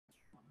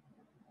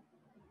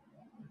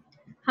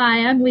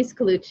Hi, I'm Lise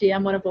Colucci.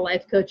 I'm one of the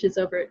life coaches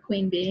over at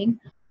Queen Being.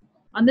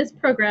 On this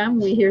program,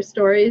 we hear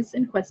stories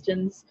and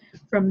questions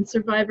from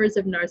survivors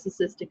of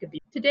narcissistic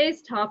abuse.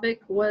 Today's topic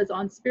was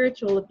on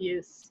spiritual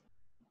abuse.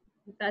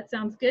 If that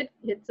sounds good,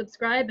 hit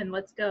subscribe and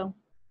let's go.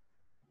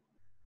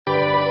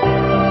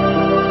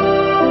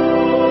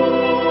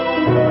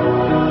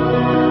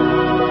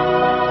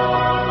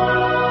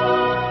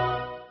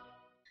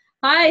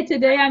 Hi,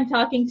 today I'm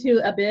talking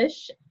to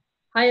Abish.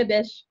 Hi,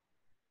 Abish.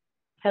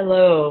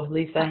 Hello,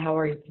 Lisa. How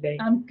are you today?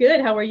 I'm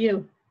good. How are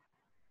you?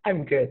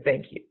 I'm good,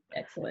 thank you.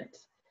 Excellent.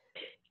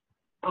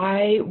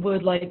 I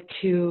would like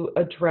to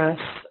address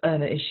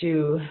an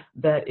issue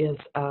that is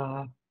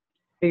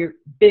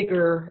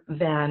bigger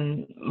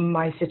than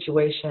my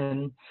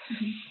situation,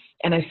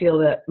 and I feel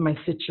that my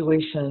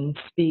situation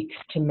speaks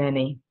to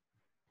many,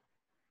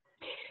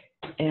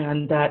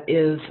 and that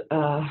is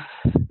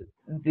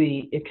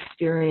the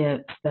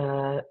experience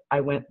that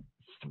I went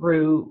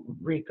through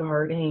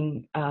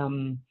regarding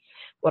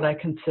what I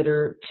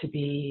consider to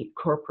be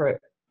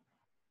corporate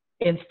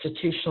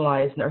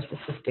institutionalized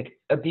narcissistic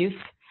abuse,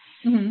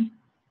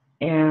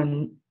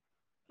 and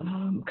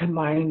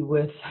combined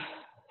with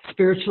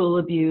spiritual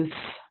abuse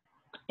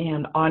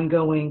and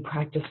ongoing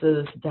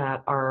practices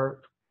that are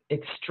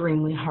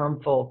extremely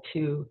harmful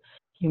to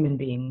human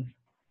beings.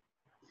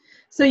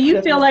 So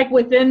you feel like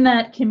within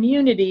that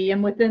community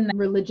and within the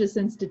religious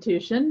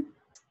institution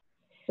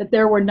that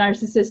there were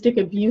narcissistic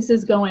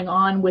abuses going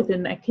on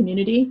within that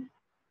community?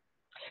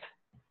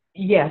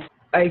 Yes,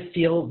 I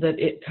feel that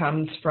it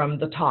comes from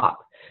the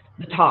top.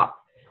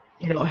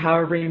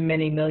 However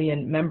many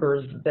million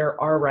members there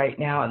are right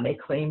now, and they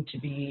claim to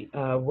be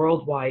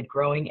worldwide,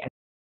 growing. At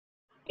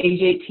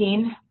age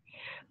 18,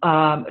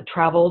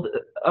 traveled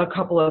a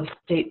couple of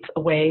states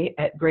away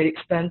at great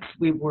expense.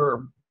 We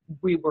were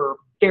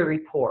very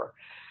poor,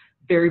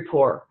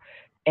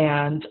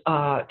 and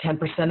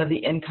 10% of the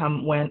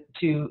income went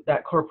to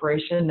that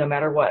corporation, no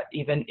matter what,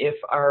 even if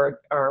our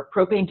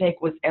propane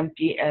tank was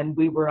empty and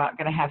we were not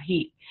going to have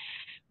heat.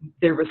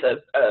 There was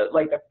a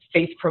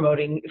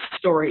faith-promoting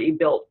story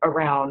built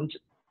around.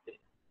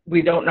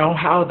 We don't know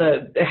how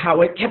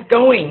it kept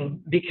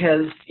going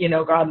because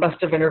God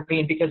must have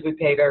intervened because we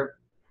paid our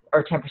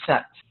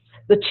 10%.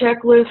 The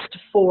checklist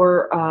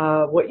for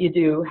what you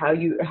do, how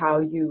you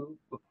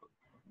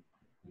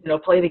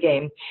play the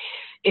game,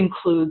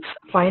 includes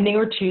finding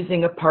or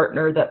choosing a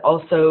partner that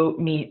also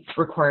meets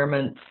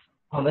requirements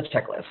on the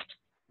checklist.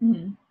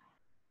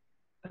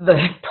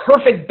 The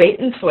perfect bait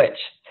and switch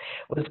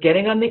was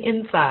getting on the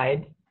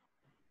inside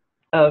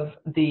of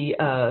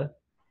the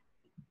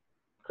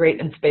great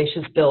and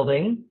spacious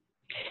building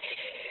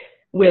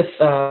with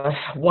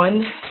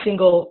one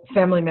single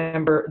family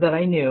member that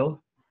I knew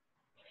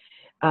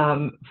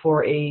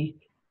for a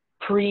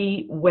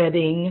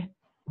pre-wedding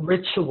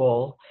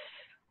ritual,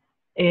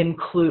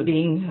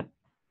 including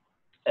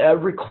a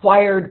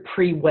required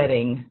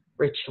pre-wedding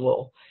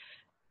ritual.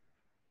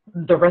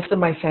 The rest of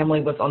my family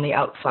was on the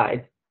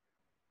outside,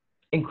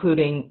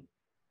 including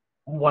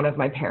one of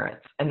my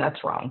parents, and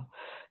that's wrong.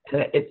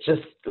 And it's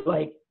just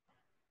like,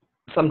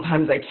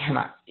 sometimes I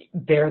cannot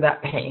bear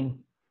that pain.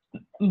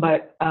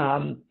 But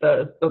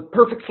the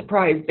perfect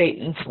surprise bait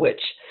and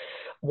switch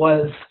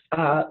was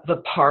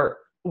the part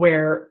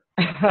where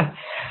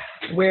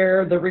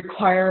where the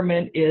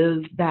requirement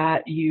is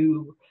that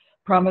you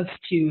promise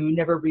to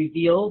never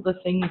reveal the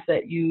things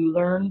that you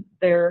learn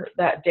there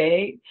that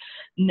day,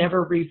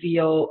 never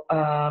reveal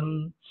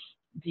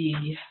the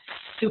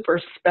super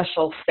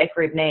special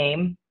sacred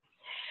name.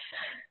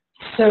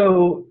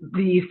 So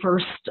the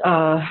first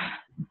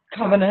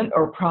covenant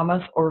or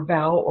promise or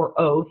vow or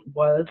oath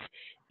was,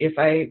 if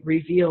I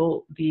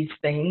reveal these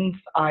things,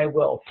 I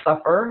will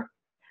suffer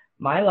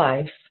my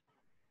life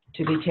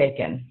to be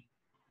taken.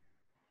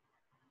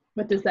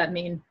 What does that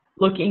mean?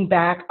 Looking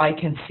back, I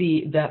can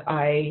see that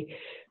I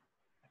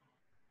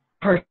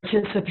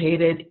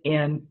participated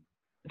in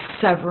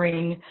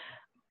severing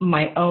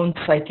my own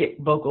psychic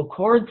vocal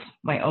cords,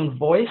 my own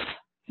voice.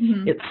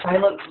 It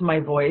silenced my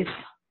voice.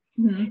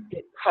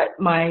 It cut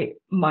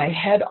my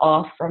head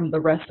off from the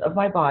rest of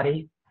my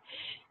body.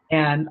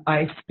 And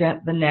I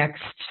spent the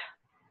next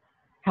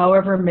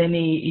however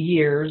many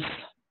years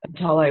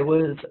until I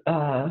was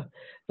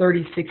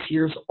 36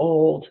 years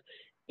old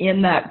in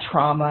that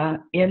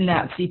trauma, in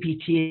that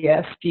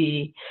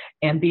CPTSD,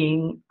 and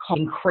being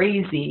called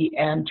crazy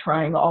and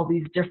trying all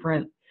these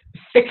different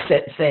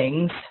fix-it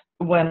things.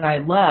 When I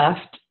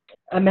left,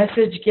 a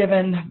message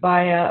given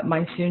by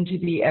my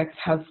soon-to-be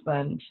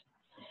ex-husband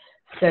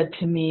said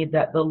to me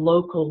that the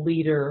local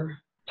leader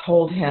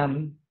told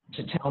him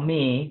to tell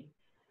me,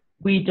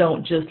 we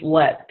don't just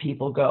let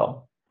people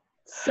go.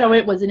 So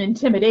it was an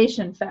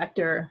intimidation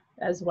factor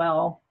as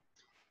well.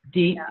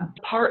 The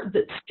part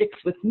that sticks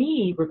with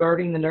me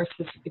regarding the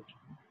narcissistic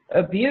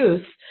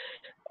abuse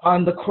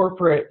on the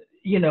corporate,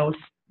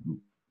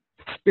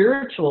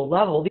 spiritual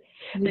level,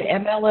 the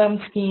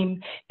MLM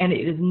scheme, and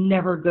it is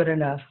never good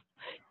enough.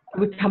 I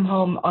would come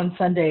home on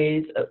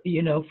Sundays,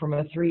 from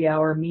a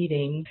 3-hour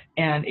meeting,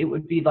 and it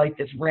would be like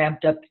this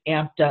ramped up,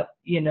 amped up,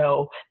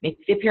 make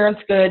the appearance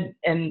good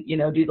and,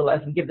 do the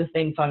lesson, give the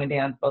sing, song, and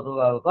dance, blah, blah,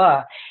 blah, blah,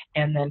 blah.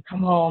 And then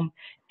come home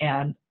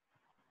and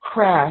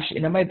crash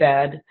into my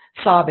bed,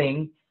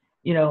 sobbing,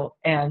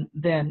 and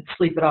then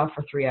sleep it off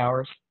for 3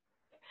 hours.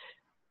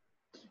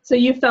 So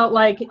you felt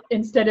like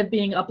instead of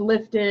being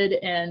uplifted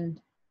and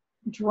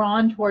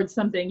drawn towards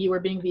something, you were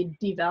being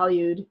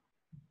devalued?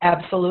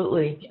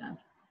 Absolutely. Yeah.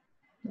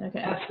 Okay.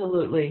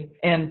 Absolutely.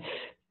 And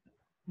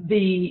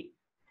the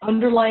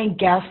underlying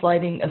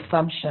gaslighting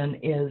assumption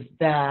is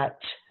that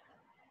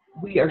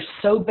we are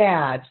so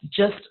bad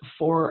just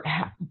for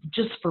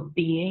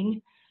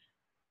being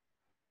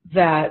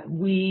that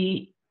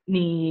we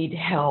need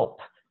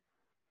help.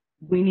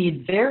 We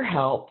need their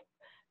help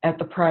at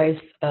the price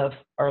of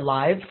our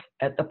lives,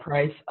 at the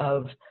price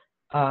of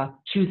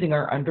choosing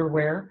our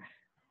underwear,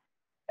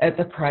 at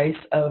the price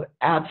of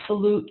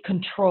absolute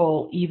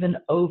control even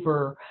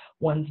over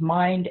one's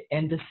mind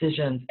and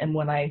decisions. And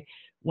when I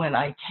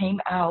came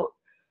out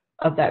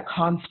of that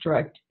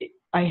construct,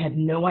 I had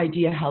no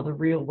idea how the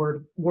real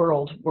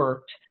world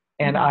worked.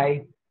 And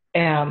I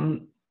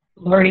am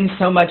learning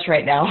so much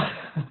right now.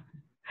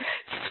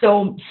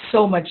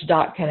 so much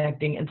dot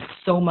connecting, and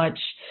so much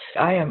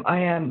I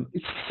am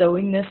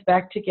sewing this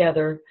back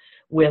together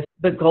with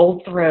the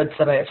gold threads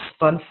that I have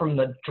spun from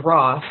the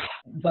dross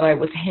that I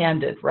was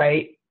handed,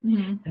 right?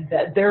 Mm-hmm.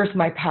 That there's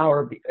my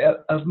power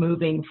of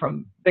moving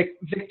from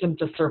victim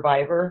to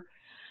survivor,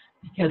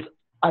 because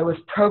I was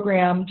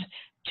programmed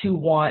to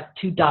want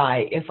to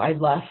die if I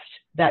left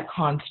that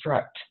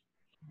construct.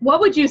 What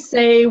would you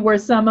say were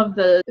some of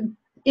the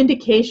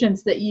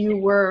indications that you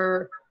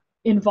were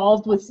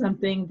involved with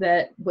something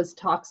that was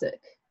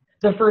toxic?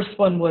 The first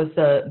one was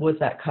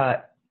that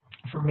cut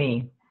for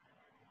me.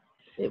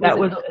 That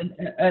was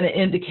an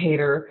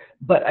indicator,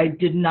 but I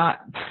did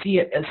not see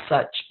it as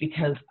such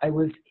because I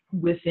was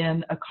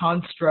within a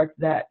construct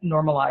that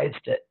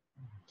normalized it.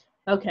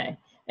 Okay.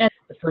 And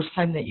the first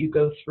time that you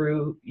go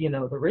through,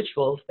 the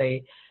rituals,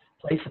 they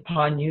place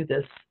upon you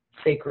this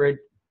sacred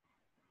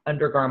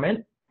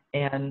undergarment,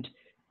 and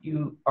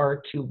you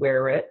are to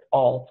wear it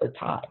all the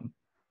time.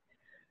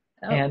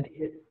 Oh. And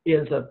it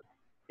is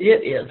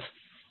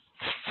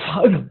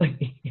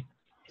ugly,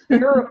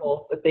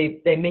 terrible, but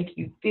they make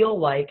you feel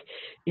like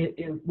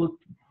it will.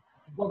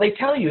 Well, they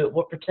tell you it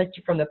will protect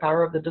you from the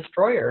power of the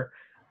destroyer.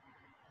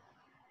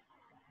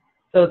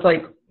 So it's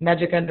like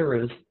magic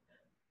underoos.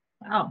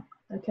 Wow.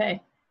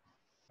 Okay.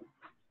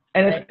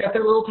 And it's got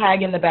their little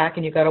tag in the back,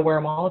 and you got to wear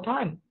them all the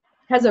time.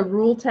 Has a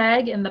rule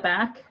tag in the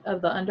back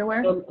of the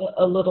underwear?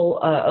 A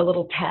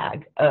little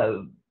tag,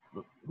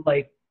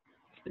 like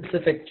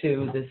specific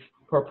to this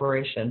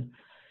corporation.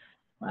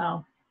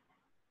 Wow.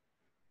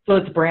 So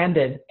it's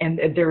branded, and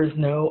there's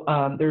no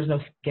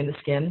skin to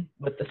skin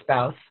with the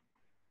spouse,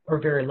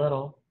 or very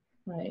little.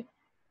 Right.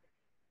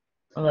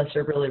 Unless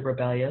they're really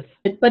rebellious.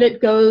 But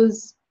it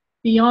goes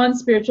beyond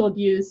spiritual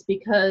abuse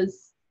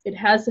because it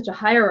has such a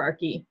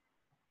hierarchy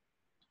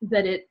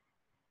that it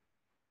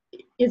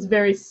is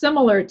very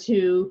similar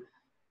to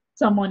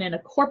someone in a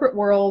corporate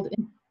world,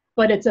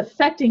 but it's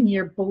affecting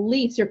your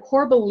beliefs, your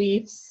core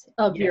beliefs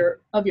of your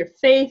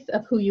faith,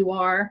 of who you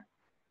are,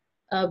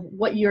 of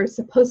what you're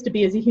supposed to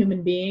be as a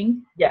human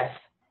being. Yes.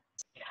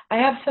 I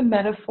have some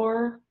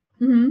metaphor.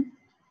 Mm-hmm.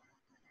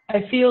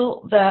 I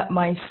feel that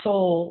my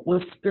soul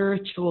was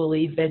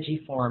spiritually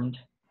veggie formed.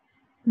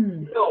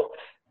 No,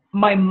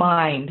 my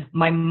mind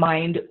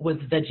was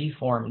veggie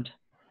formed.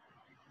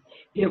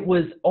 It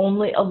was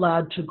only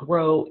allowed to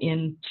grow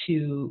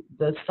into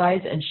the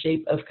size and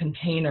shape of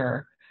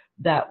container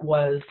that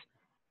was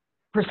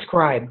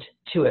prescribed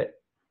to it.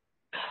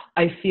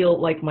 I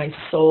feel like my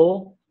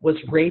soul was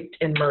raped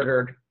and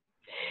murdered,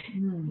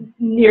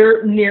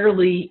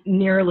 nearly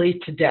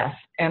to death.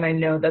 And I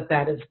know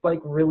that is like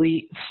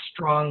really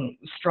strong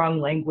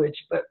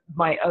language. But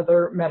my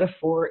other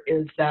metaphor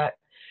is that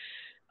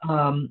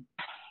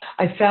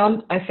I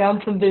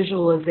found some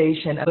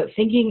visualization, but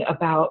thinking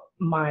about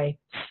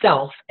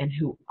myself and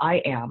who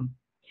I am.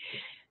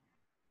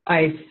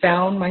 I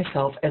found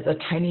myself as a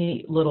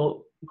tiny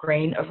little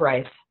grain of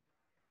rice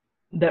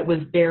that was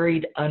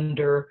buried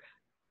under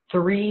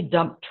 3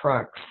 dump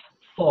trucks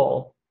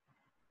full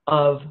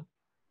of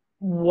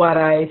what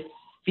I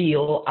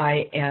feel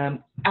I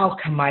am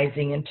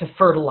alchemizing into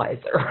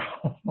fertilizer.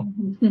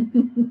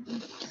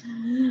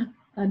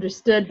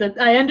 Understood. But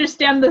I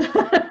understand the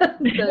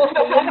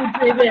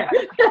imagery there.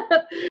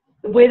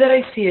 The way that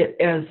I see it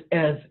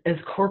as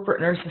corporate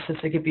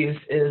narcissistic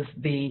abuse is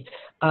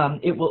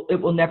it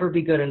will never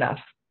be good enough.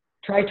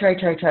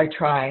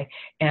 Try,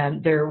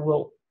 and there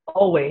will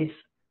always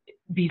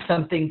be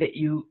something that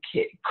you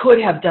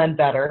could have done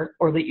better,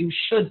 or that you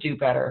should do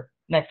better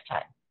next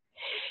time.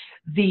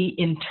 The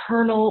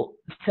internal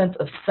sense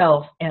of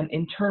self and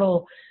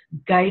internal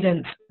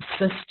guidance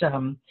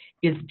system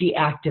is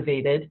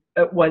deactivated.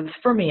 It was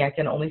for me. I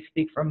can only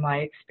speak from my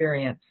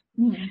experience.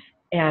 Mm-hmm.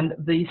 And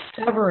the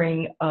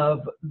severing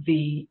of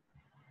the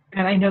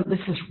and I know this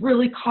is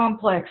really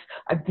complex.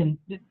 The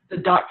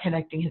dot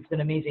connecting has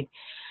been amazing.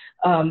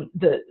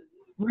 The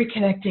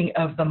reconnecting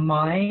of the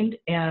mind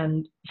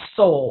and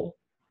soul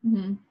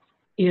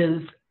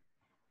is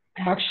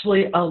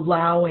actually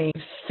allowing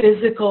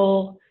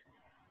physical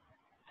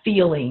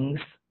feelings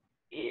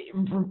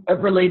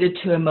related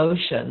to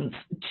emotions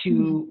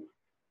to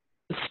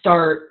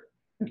start,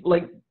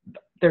 like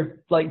they're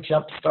like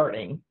jump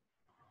starting.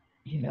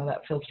 You know,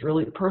 that feels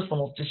really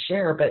personal to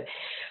share, but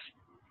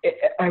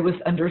I was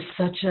under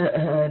such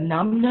a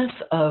numbness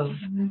of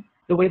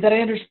the way that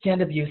I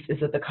understand abuse is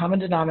that the common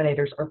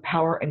denominators are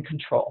power and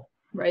control.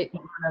 Right.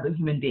 Over another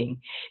human being.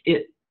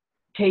 It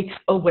takes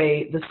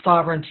away the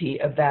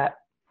sovereignty of that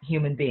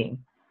human being.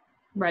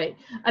 Right.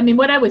 I mean,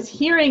 what I was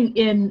hearing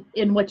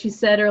in what you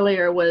said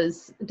earlier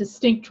was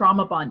distinct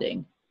trauma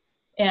bonding.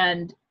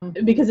 And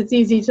because it's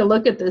easy to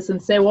look at this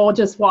and say, well,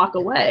 just walk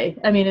away.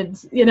 I mean,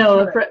 it's, you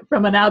know,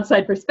 from an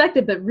outside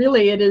perspective, but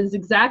really it is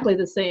exactly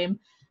the same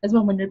as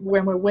when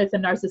we're with a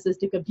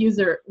narcissistic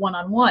abuser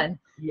one-on-one.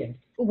 Yes.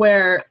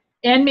 Where,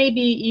 and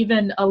maybe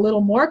even a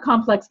little more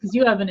complex because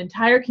you have an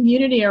entire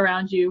community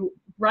around you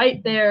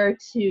right there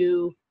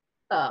to,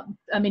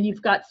 I mean,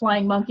 you've got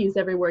flying monkeys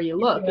everywhere you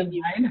look, and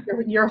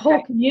your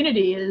whole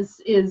community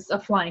is a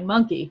flying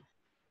monkey,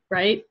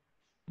 right?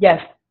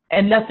 Yes,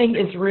 and nothing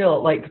is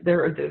real. Like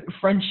the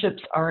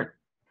friendships aren't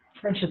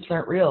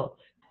real.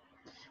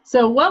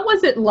 So, what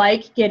was it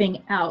like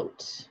getting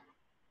out?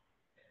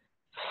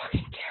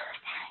 Fucking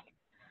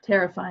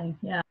terrifying.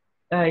 Yeah.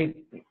 I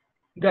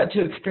got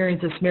to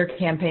experience a smear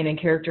campaign and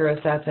character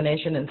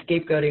assassination and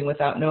scapegoating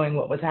without knowing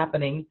what was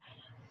happening.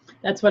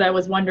 That's what I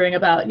was wondering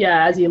about.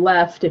 Yeah, as you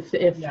left, if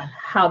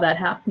how that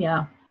happened.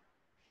 Yeah.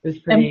 It was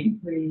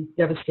pretty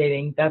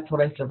devastating. That's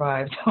what I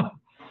survived.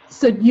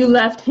 So you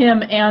left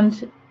him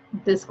and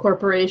this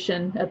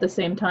corporation at the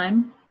same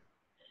time?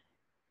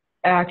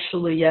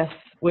 Actually, yes,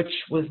 which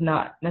was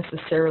not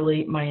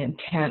necessarily my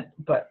intent,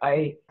 but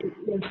it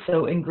was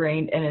so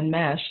ingrained and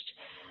enmeshed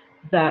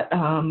that,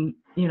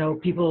 you know,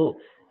 people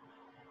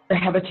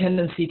have a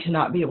tendency to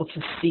not be able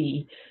to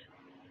see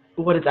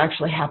what is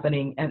actually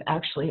happening. And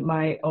actually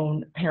my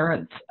own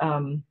parents,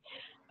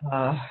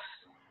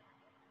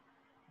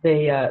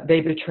 they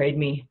betrayed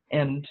me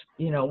and,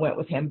 you know, went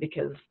with him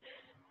because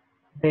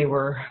they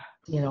were,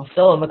 you know,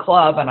 still in the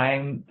club. And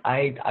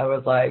I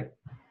was like,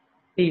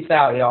 peace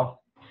out,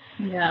 y'all.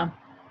 Yeah.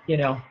 You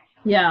know?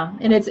 Yeah.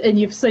 And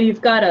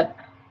you've got a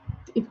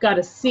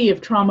sea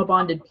of trauma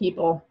bonded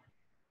people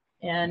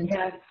and,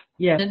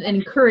 yes. and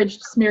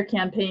encouraged smear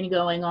campaign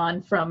going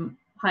on from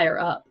higher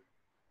up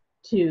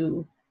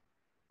to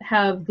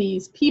have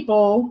these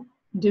people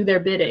do their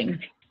bidding.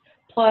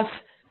 Plus,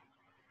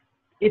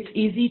 it's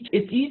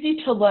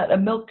easy to let a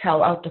milk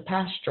cow out to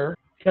pasture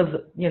because,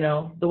 you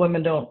know, the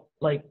women don't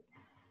like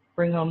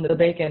bring home the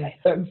bacon.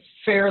 They're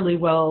fairly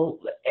well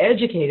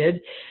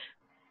educated,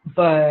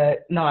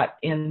 but not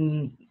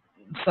in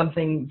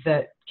something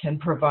that can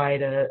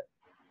provide a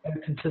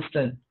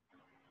consistent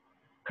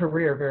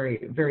career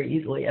very, very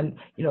easily. And,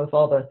 you know, with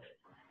all the,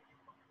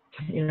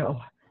 you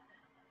know,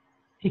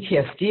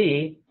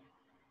 PTSD,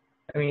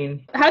 I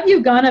mean. How have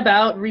you gone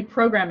about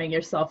reprogramming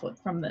yourself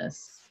from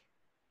this?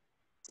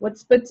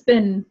 What's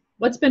been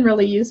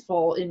really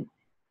useful in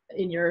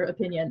your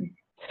opinion?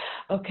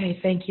 Okay,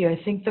 thank you.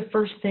 I think the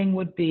first thing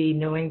would be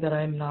knowing that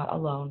I'm not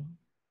alone.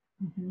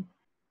 Mm-hmm.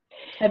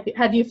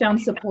 Have you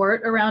found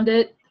support around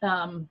it?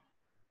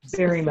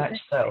 Very much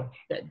so.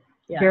 Good.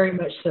 Yeah. Very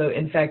much so.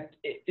 In fact,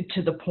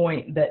 to the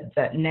point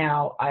that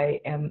now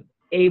I am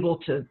able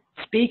to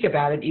speak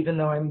about it, even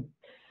though I'm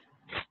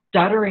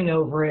stuttering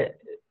over it.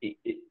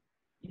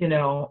 You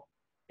know,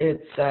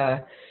 it's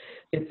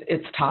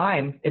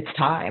time. It's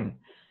time.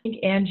 I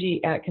think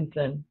Angie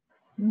Atkinson,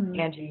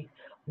 Angie,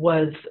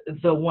 was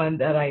the one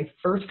that I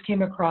first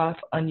came across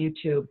on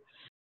YouTube.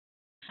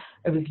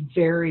 I was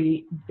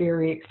very,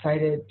 very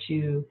excited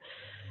to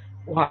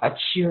watch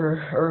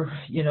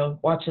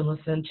watch and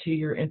listen to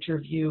your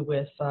interview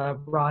with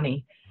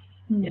Ronnie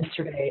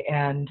yesterday,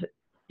 and,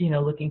 you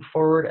know, looking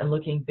forward and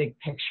looking big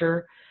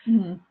picture.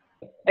 Mm-hmm.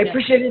 I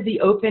appreciated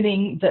the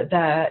opening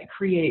that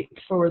creates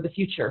for the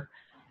future.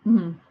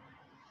 Mm-hmm.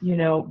 You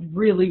know,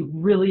 really,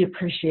 really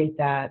appreciate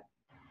that.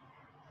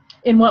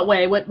 In what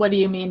way? What do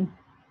you mean?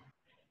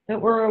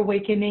 That we're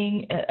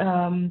awakening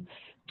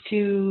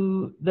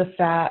to the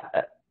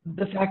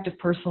fact of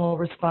personal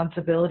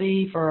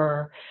responsibility for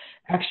our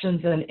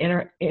actions and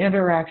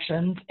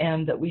interactions,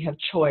 and that we have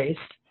choice,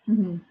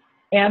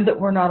 and that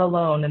we're not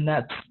alone. And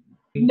that's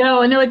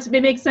no, it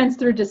makes sense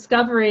through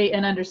discovery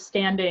and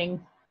understanding.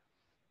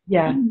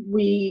 Yeah,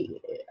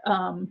 we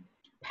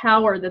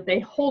power that they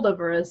hold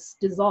over us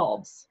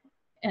dissolves,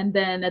 and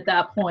then at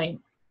that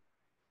point,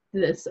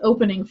 this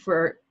opening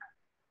for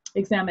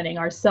examining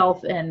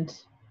ourselves and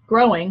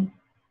growing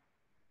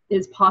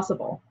is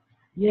possible.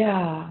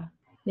 Yeah.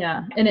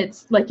 And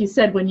it's like you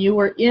said, when you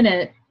were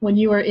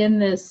in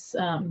this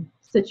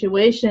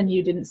situation,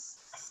 you didn't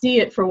see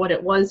it for what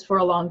it was for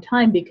a long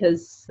time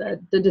because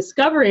the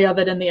discovery of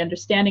it and the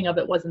understanding of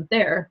it wasn't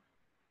there.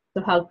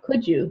 So how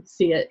could you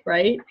see it,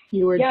 right?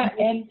 You were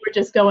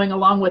just going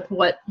along with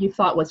what you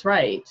thought was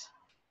right.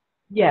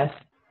 Yes.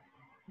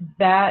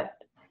 That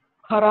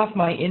cut off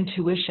my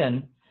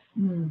intuition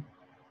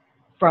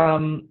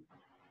from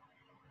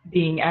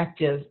being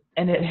active.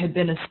 And it had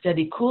been a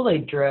steady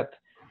Kool-Aid drip,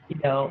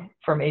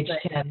 from age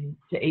 10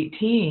 to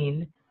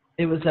 18.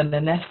 It was an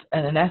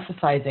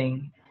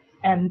anesthetizing.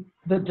 And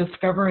the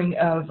discovering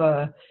of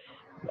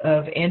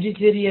Angie's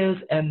videos,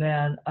 and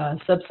then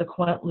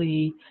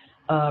subsequently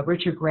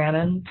Richard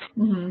Grannon's.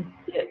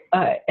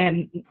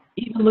 And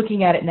even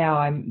looking at it now,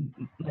 I'm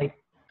like,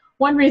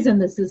 one reason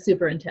this is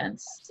super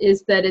intense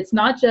is that it's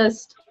not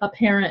just a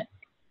parent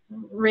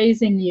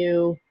raising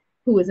you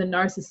who is a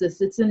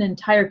narcissist. It's an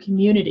entire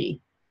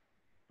community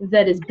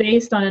that is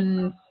based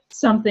on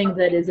something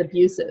that is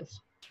abusive.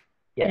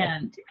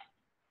 And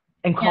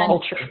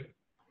culture.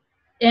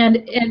 And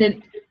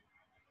it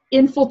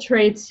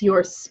infiltrates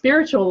your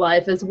spiritual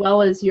life as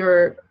well as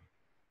your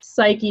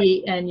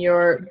psyche and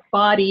your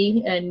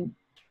body and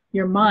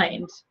your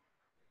mind.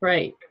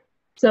 Right.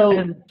 So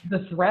and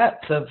the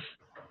threats of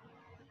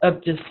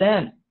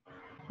dissent.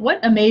 What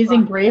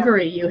amazing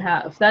bravery you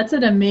have. That's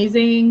an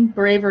amazing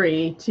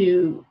bravery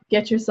to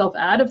get yourself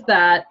out of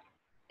that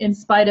in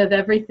spite of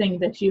everything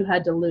that you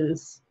had to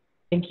lose.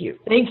 Thank you.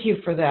 Thank you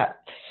for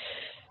that.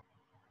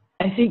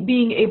 I think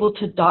being able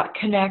to dot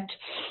connect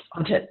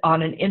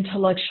on an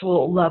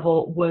intellectual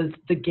level was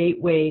the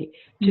gateway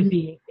to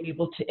being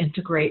able to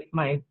integrate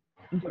the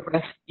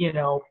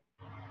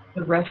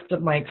rest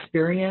of my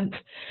experience.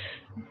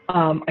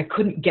 I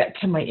couldn't get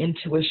to my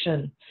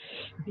intuition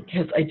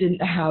because I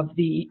didn't have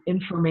the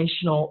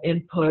informational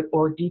input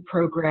or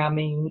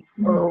deprogramming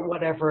or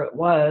whatever it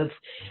was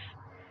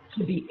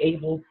to be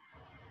able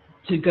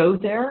to go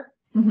there.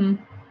 But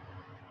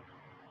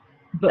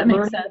that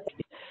makes sense.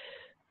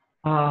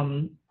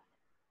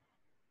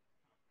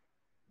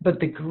 But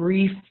the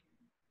grief,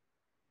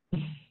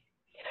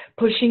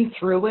 pushing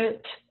through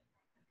it,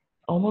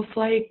 almost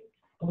like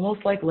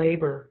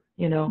labor,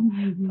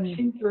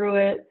 pushing through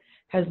it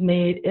has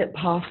made it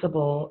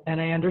possible.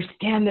 And I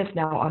understand this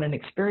now on an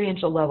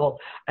experiential level.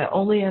 I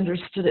only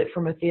understood it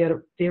from a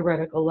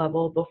theoretical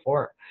level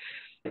before.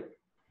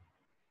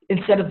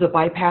 Instead of the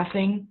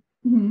bypassing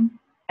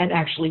and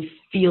actually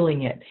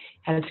feeling it,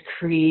 has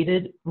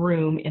created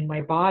room in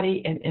my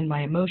body and in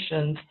my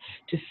emotions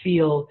to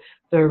feel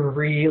the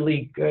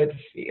really good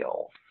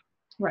feel.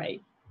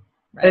 Right.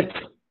 It's,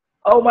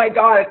 oh my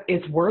God,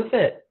 it's worth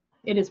it.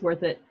 It is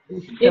worth it.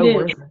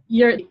 It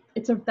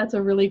is. That's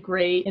a really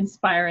great,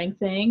 inspiring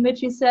thing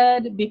that you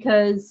said,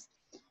 because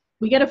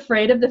we get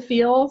afraid of the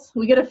feels.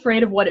 We get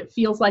afraid of what it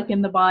feels like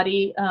in the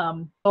body.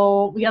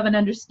 So we have an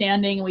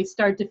understanding, and we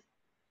start to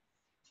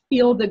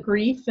feel the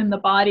grief in the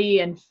body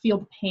and feel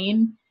the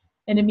pain,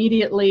 and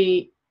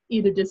immediately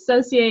either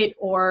dissociate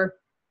or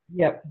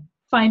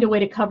find a way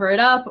to cover it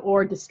up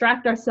or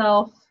distract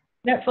ourselves.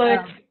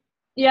 Netflix.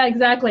 Yeah,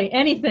 exactly.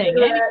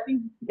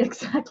 Anything.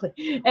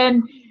 Exactly.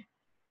 And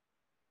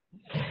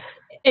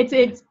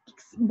it's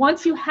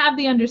once you have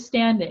the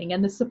understanding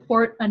and the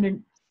support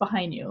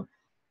behind you,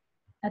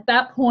 at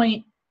that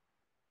point,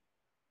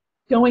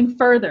 going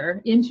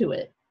further into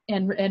it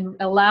and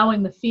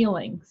allowing the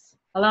feelings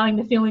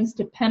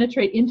to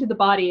penetrate into the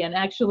body and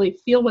actually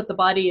feel what the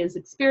body is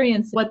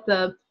experiencing, what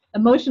the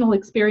emotional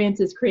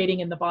experience is creating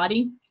in the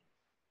body,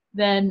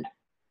 then,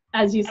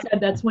 as you said,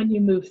 that's when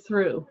you move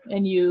through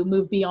and you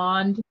move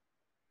beyond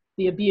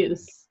the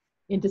abuse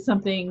into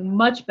something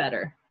much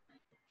better.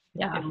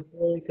 Yeah. It's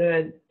really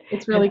good.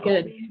 It's really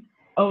good.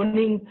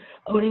 Owning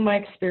my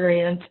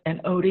experience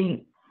and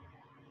owning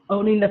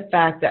the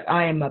fact that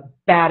I am a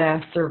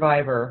badass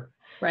survivor.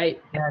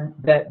 Right. And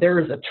that there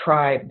is a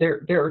tribe.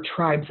 There are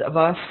tribes of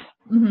us.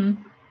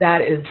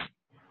 That is,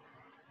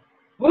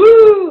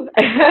 woo!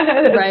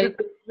 Right.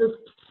 It's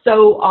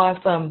so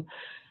awesome.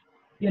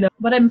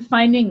 What I'm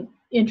finding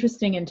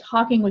interesting in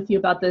talking with you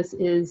about this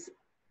is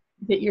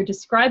that you're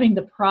describing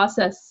the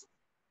process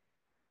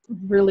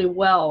really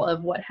well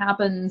of what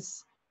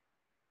happens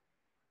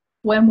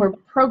when we're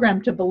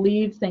programmed to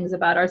believe things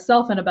about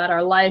ourselves and about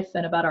our life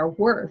and about our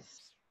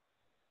worth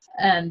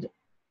and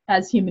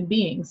as human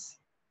beings.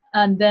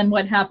 And then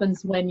what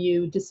happens when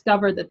you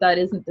discover that that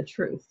isn't the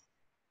truth,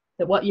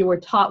 that what you were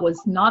taught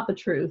was not the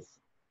truth.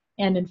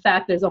 And in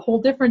fact, there's a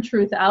whole different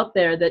truth out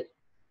there that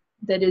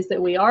is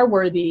that we are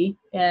worthy,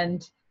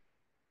 and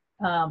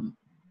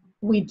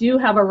we do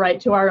have a right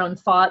to our own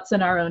thoughts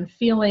and our own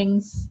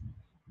feelings.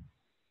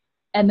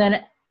 And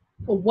then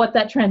what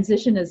that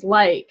transition is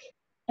like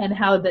and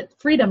how that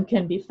freedom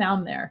can be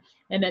found there.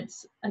 And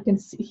I can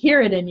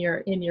hear it in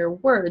your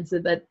words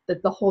that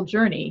the whole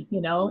journey,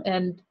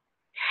 and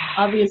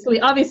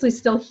obviously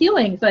still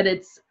healing, but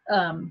it's,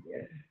 on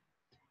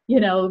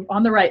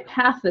the right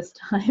path this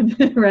time,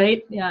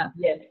 right? Yeah.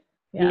 Yes.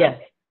 Yeah.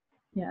 Yes.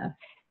 Yeah.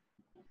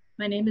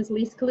 My name is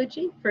Lise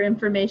Colucci. For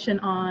information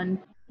on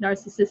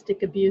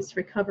narcissistic abuse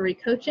recovery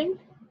coaching,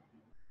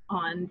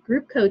 on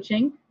group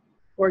coaching,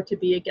 or to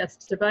be a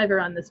guest survivor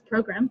on this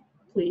program,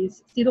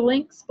 please see the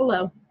links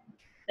below.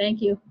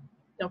 Thank you.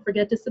 Don't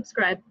forget to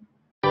subscribe.